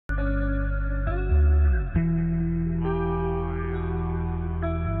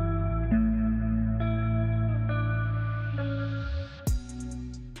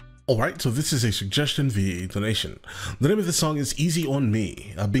Alright, so this is a suggestion via donation. The name of the song is Easy on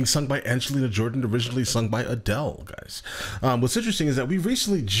Me, being sung by Angelina Jordan, originally sung by Adele, guys. What's interesting is that we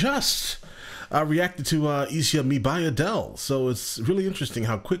recently just reacted to Easy on Me by Adele, so it's really interesting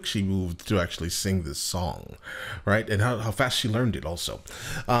how quick she moved to actually sing this song, right? And how fast she learned it also.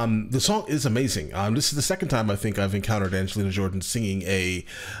 The song is amazing. This is the second time I think I've encountered Angelina Jordan singing an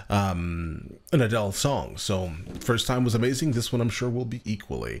Adele song. So first time was amazing. This one I'm sure will be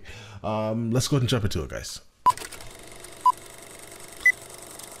equally. Let's go ahead and jump into it, guys.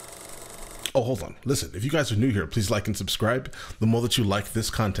 Oh, hold on. Listen, if you guys are new here, please like and subscribe. The more that you like this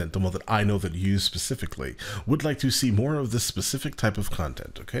content, the more that I know that you specifically would like to see more of this specific type of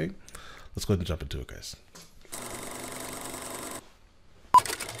content, okay? Let's go ahead and jump into it, guys.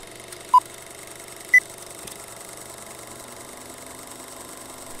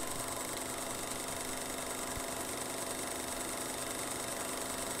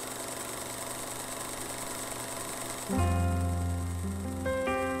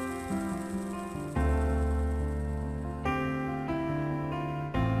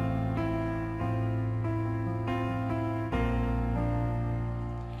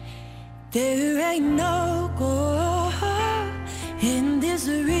 There ain't no gold in this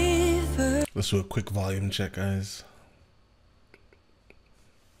river. Let's do a quick volume check, guys.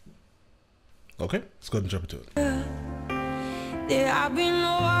 Okay, let's go ahead and jump into it. That I've been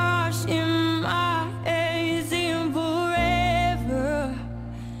washing my hands in forever.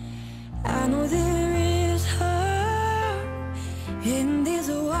 I know there is hope in these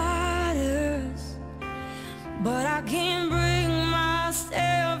waters, but I can't bring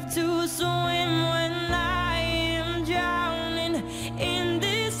myself to swim when I am drowning in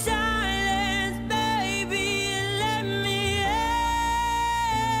this silence. Baby, let me in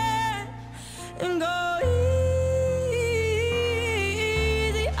and go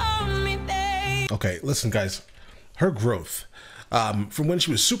easy on me, baby. Okay, listen, guys, her growth from when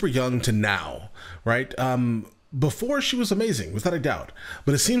she was super young to now, right? Before she was amazing, without a doubt,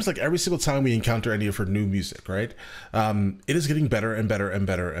 but it seems like every single time we encounter any of her new music, right, it is getting better and better and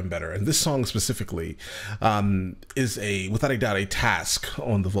better and better. And this song specifically is without a doubt, a task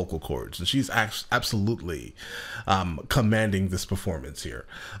on the vocal cords, and she's absolutely commanding this performance here.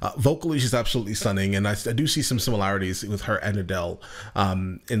 Vocally, she's absolutely stunning, and I do see some similarities with her and Adele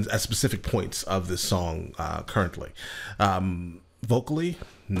at specific points of this song currently. Vocally,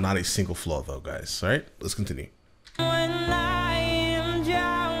 not a single flaw though, guys. All right, let's continue. When I am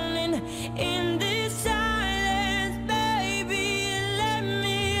drowning in this silence, baby, let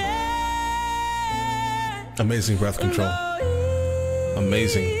me in. Amazing breath control.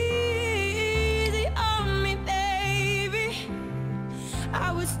 Amazing. Easy on me, baby.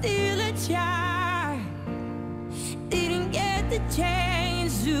 I was still a child, didn't get the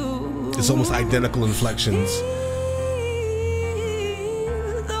chance to. It's almost identical inflections.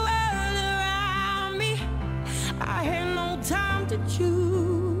 To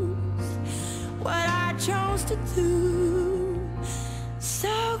choose what I chose to do,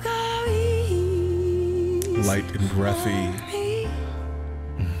 so go easy. Light and breathy.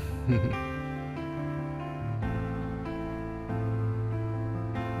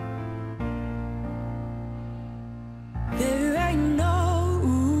 There ain't no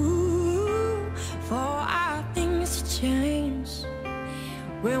room for our things to change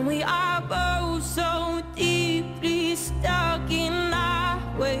when we are both so deeply stuck in our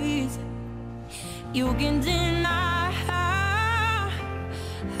ways. You can deny how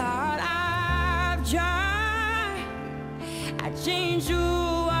hard I've tried. I changed who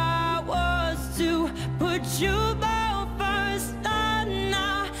I was to put you both first.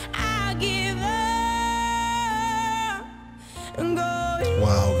 Now I give up and go.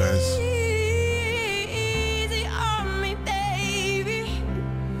 Wow, guys. Easy on me, baby.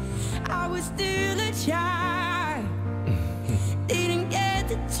 I was still a child, didn't get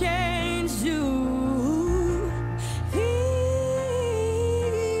the chance to feel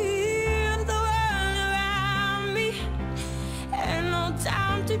the world around me, and no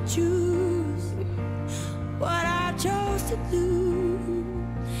time to choose what I chose to do,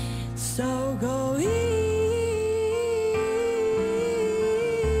 so go easy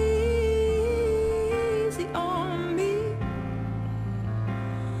on me.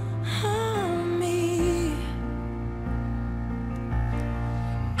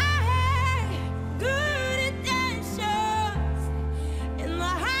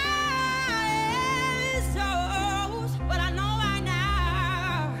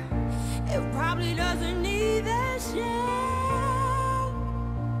 Probably doesn't even show.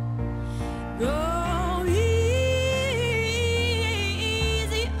 Go easy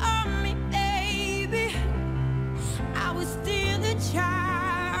on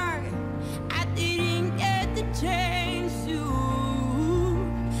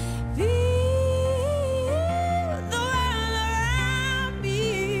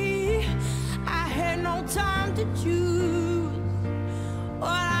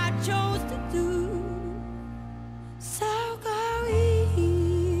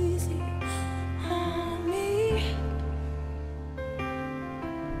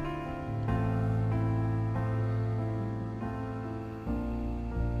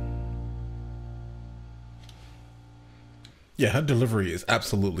Yeah, her delivery is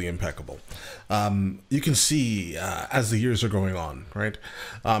absolutely impeccable. You can see as the years are going on, right?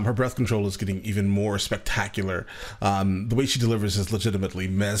 Her breath control is getting even more spectacular. The way she delivers is legitimately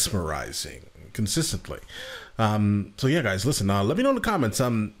mesmerizing consistently. So yeah, guys, listen, let me know in the comments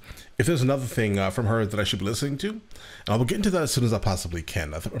if there's another thing from her that I should be listening to. And I will get into that as soon as I possibly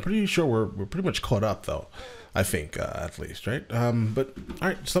can. I'm pretty sure we're pretty much caught up, though. I think, at least, right? But, all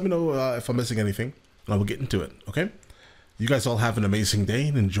right, just let me know if I'm missing anything, and I will get into it, okay? You guys all have an amazing day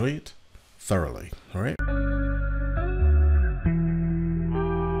and enjoy it thoroughly, all right?